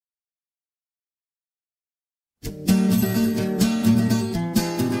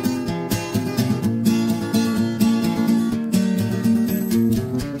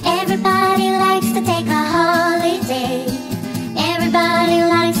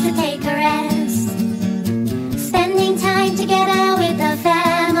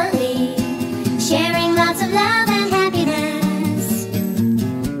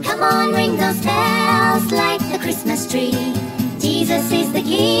tree. Jesus is the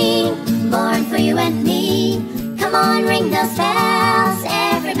King, born for you and me. Come on, ring those bells,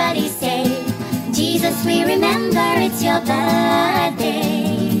 everybody say, Jesus, we remember it's your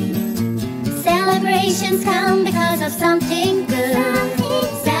birthday. Celebrations come because of something good.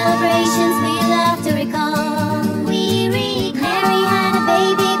 Celebrations we love to recall. Mary had a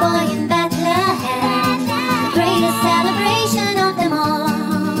baby boy in Bethlehem, the greatest celebration of them all.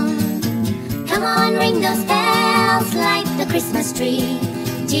 Come on, ring those bells, light the Christmas tree.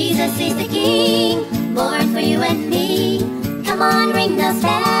 Jesus is the King, born for you and me. Come on, ring those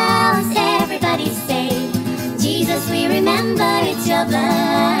bells, everybody say, Jesus, we remember it's your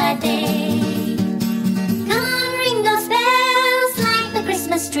birthday. Come on, ring those bells, light the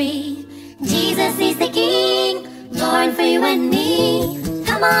Christmas tree. Jesus is the King, born for you and me.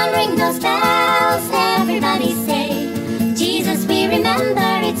 Come on, ring those bells, everybody say, Jesus, we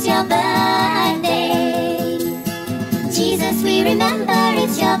remember it's your birthday. Jesus, we remember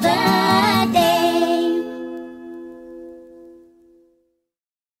it's your birthday.